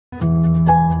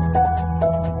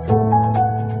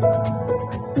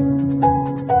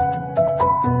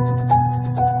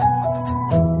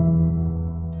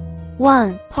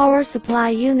power supply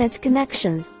unit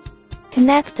connections.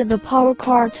 Connect the power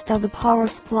cord to the power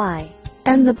supply,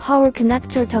 and the power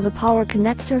connector to the power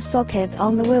connector socket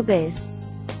on the wheelbase.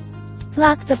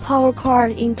 Plug the power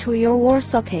cord into your wall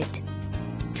socket.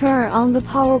 Turn on the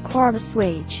power cord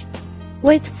switch.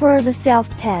 Wait for the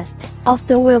self-test of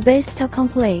the wheelbase to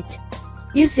complete.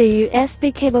 Use a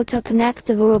USB cable to connect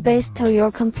the wheelbase to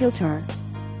your computer.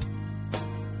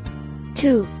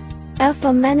 2.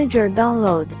 Alpha Manager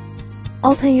download.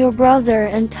 Open your browser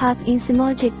and type in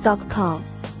simagic.com.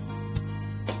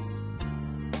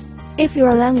 If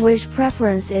your language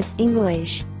preference is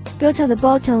English, go to the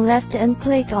bottom left and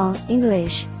click on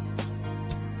English.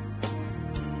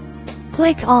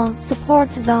 Click on Support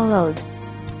Download.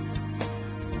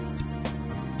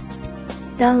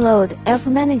 Download Alpha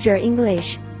Manager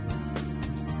English.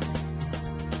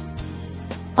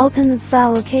 Open the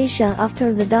file location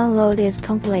after the download is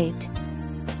complete.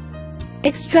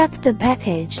 Extract the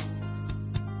package.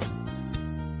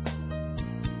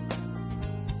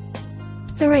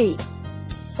 3.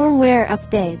 Firmware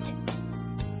update.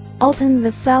 Open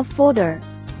the file folder.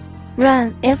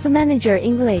 Run Alpha Manager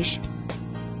English.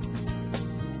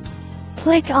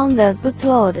 Click on the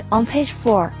bootload on page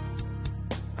 4.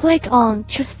 Click on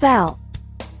Choose File.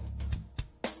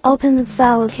 Open the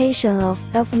file location of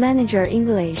Alpha Manager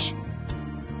English.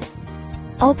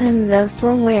 Open the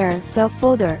firmware file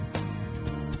folder.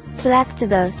 Select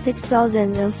the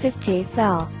 6050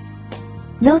 file.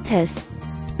 Notice,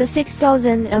 the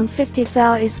 6050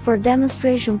 file is for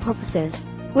demonstration purposes.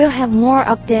 We'll have more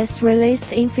updates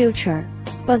released in future,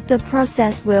 but the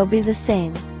process will be the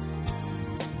same.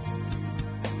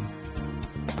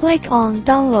 Click on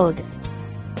Download.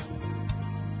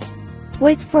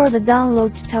 Wait for the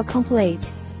download to complete.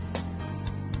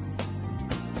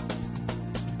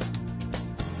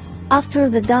 After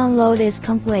the download is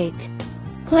complete,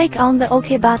 click on the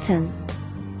OK button.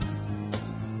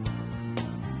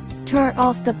 Turn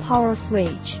off the power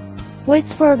switch. Wait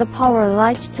for the power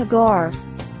light to go off.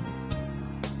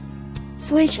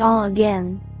 Switch on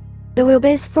again. The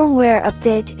wheelbase firmware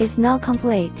update is now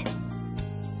complete.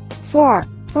 4.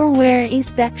 Firmware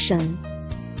inspection.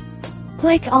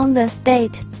 Click on the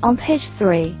State on page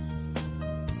 3.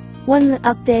 When the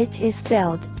update is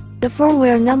failed, the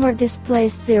firmware number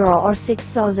displays 0 or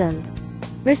 6000.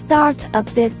 Restart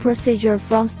update procedure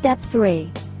from step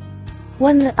 3.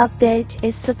 When the update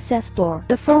is successful,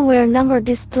 the firmware number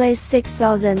displays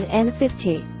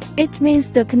 6050. It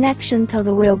means the connection to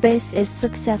the wheelbase is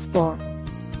successful.